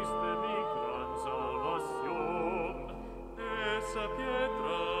fuiste mi gran salvación. Esa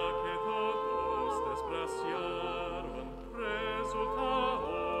piedra que todos despreciaron resulta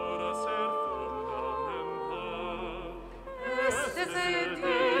ahora ser fundamental. Este es el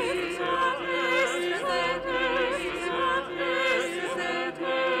día, este es el día, este es el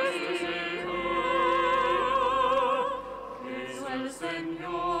día, hizo el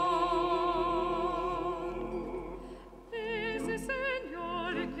Señor. Ese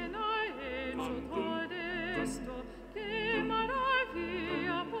Señor que no ha hecho todo esto, qué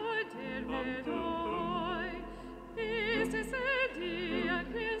maravilla poder ver hoy. Ese es el día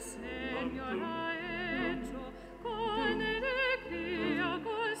que el Señor ha hecho, con alegría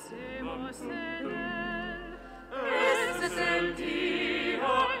gocemos en él. Este es el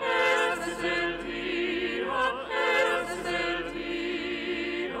día, este es el día, este es el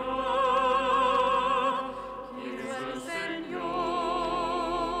día, hizo el Señor.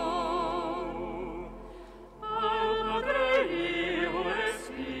 Padre, Hijo,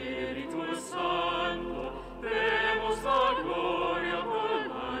 Espíritu Santo, demos la gloria por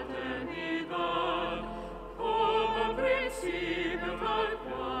la eternidad, como al principio, tal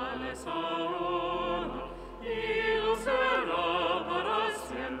cual es ahora, y lo será para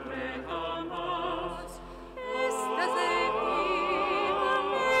siempre jamás. Este es el día,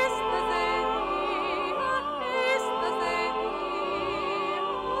 este es el día, este es el día,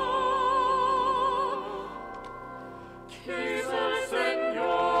 que hizo el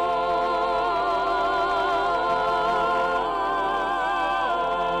Señor.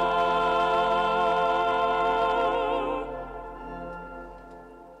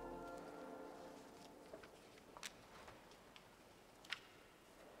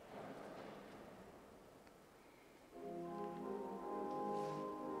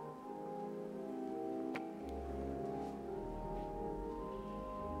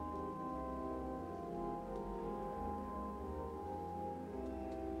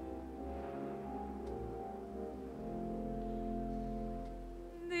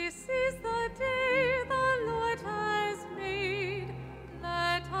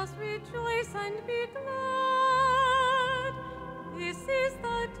 and be glad. This is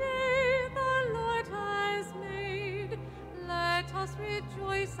the day the Lord has made. Let us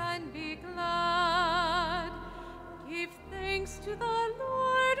rejoice and be glad. Give thanks to the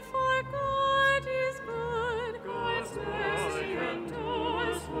Lord, for God is good. God's mercy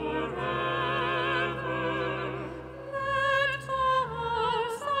endures forever. Let the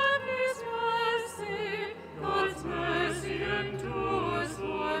house of Israel say, God's mercy endures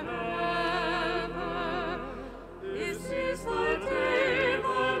forever. This is the day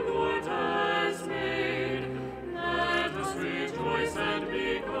the Lord has made. Let us rejoice and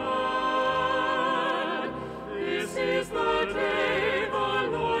be glad. This is the day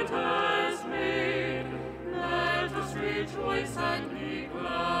the Lord has made. Let us rejoice and be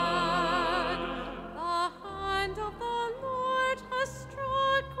glad. The hand of the Lord has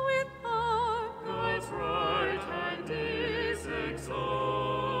struck with power. God's right hand is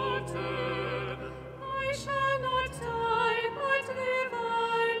exalted. I shall not die, but live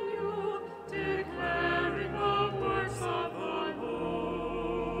anew, declaring the works of the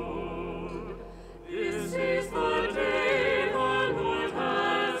Lord. This is the day the Lord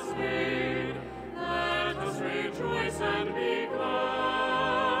has made. Let us rejoice and be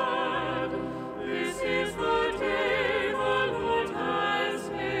glad. This is the day the Lord has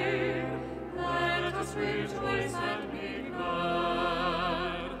made. Let us rejoice and be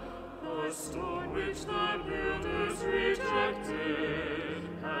glad. The stone which the builders rejected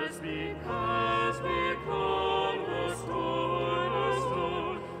has become the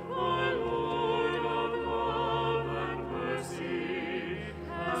stone. The Lord of love and mercy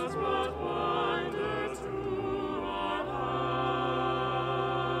has brought wonder to our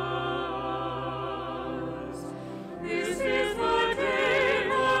hearts. This is the day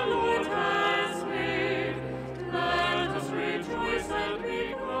the Lord has made. Let us rejoice and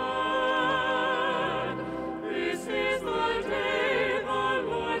be glad. This is the day the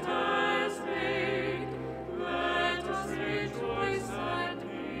Lord has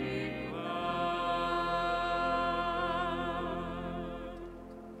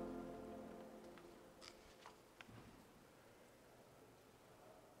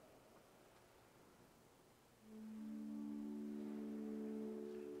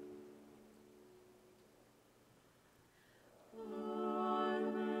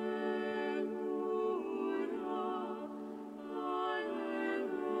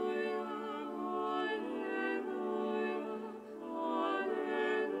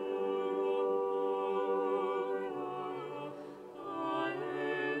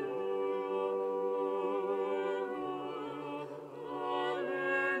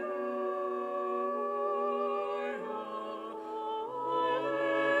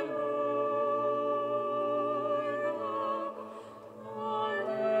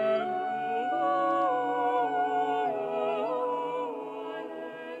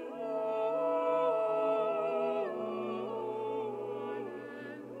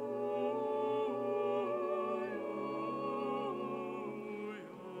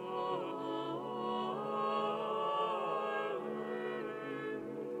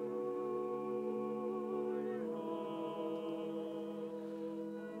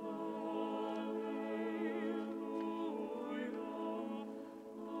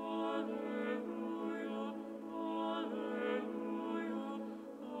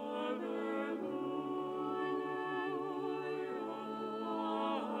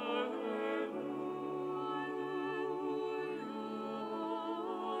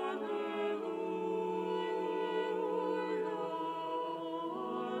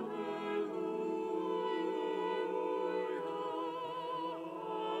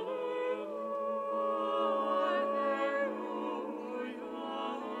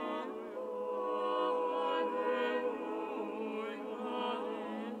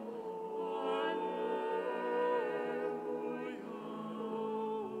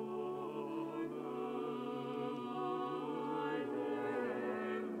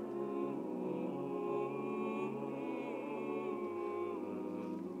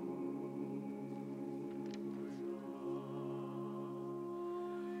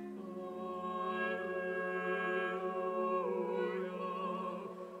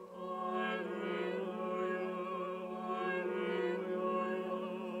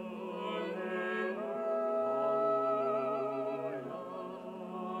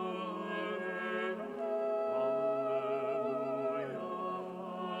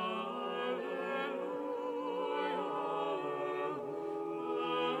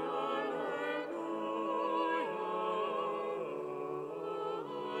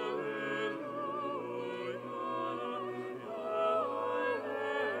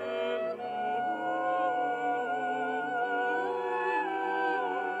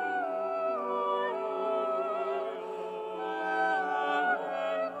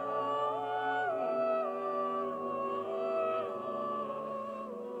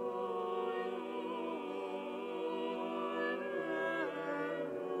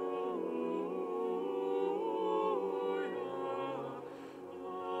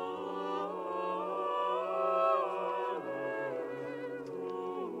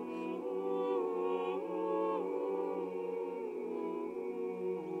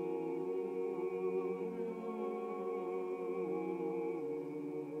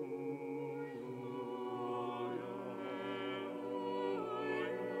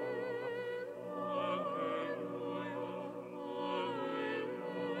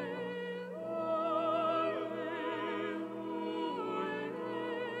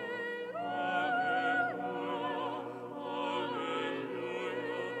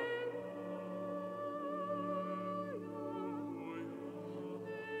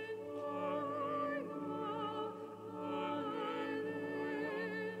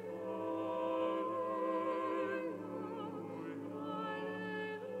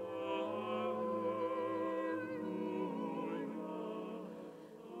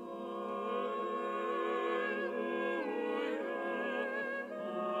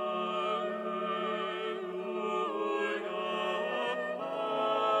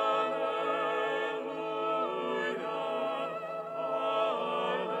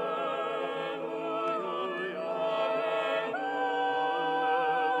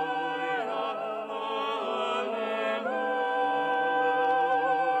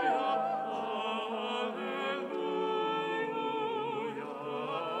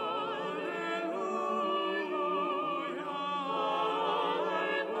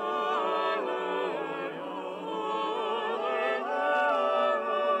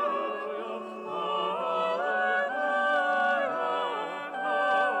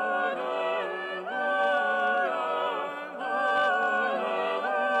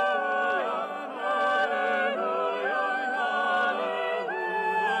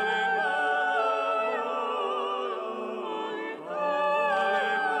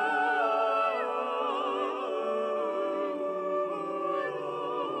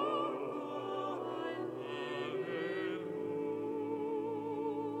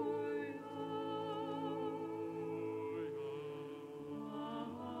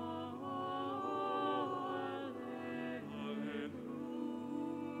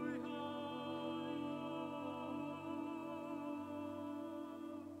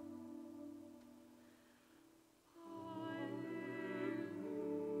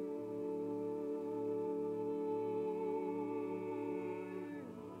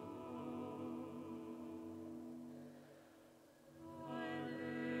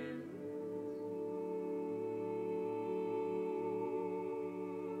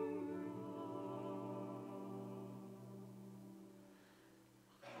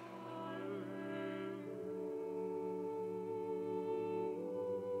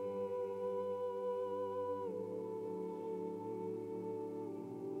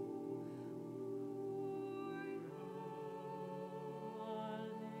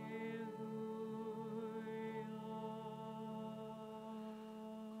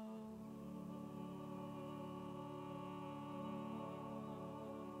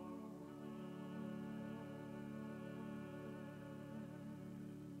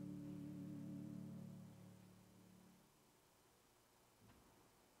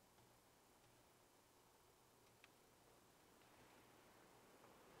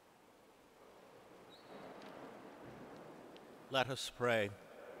Let us pray.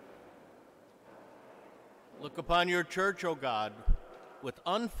 Look upon your church, O God, with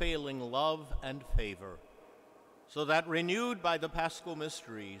unfailing love and favor, so that renewed by the Paschal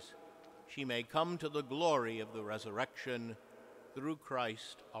mysteries, she may come to the glory of the resurrection through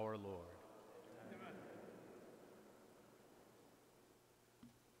Christ our Lord.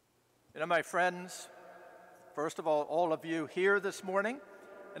 You know, my friends, first of all of you here this morning,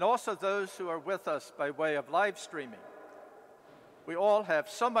 and also those who are with us by way of live streaming, we all have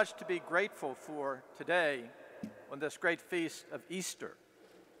so much to be grateful for today on this great feast of Easter.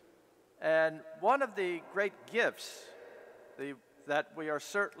 And one of the great gifts that we are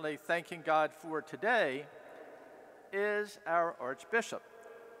certainly thanking God for today is our Archbishop,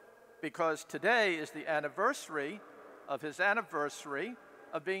 because today is the anniversary of his anniversary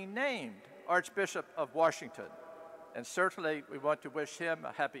of being named Archbishop of Washington. And certainly we want to wish him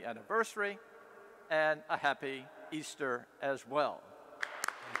a happy anniversary and a happy Easter as well.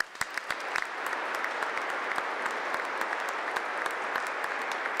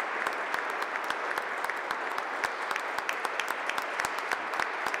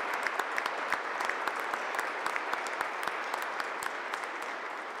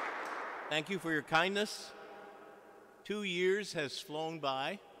 Thank you for your kindness. 2 years has flown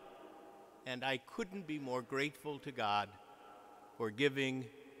by, and I couldn't be more grateful to God for giving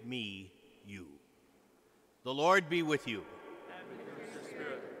me you. The Lord be with you. And with your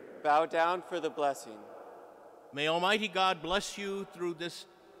spirit. Bow down for the blessing. May Almighty God bless you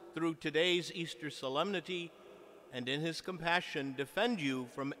through today's Easter solemnity, and in his compassion defend you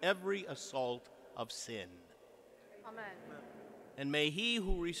from every assault of sin. Amen. And may he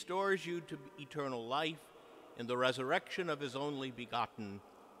who restores you to eternal life in the resurrection of his only begotten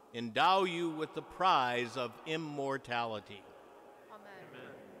endow you with the prize of immortality. Amen.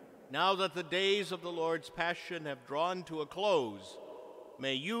 Now that the days of the Lord's Passion have drawn to a close,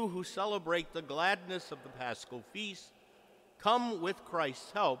 may you who celebrate the gladness of the Paschal Feast come with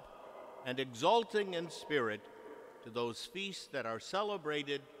Christ's help and exulting in spirit to those feasts that are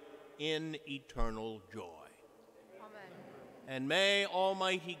celebrated in eternal joy. And may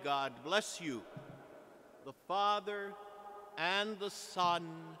Almighty God bless you, the Father, and the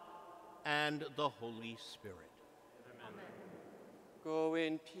Son, and the Holy Spirit. Amen. Go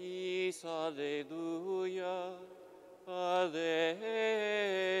in peace, alleluia, alleluia.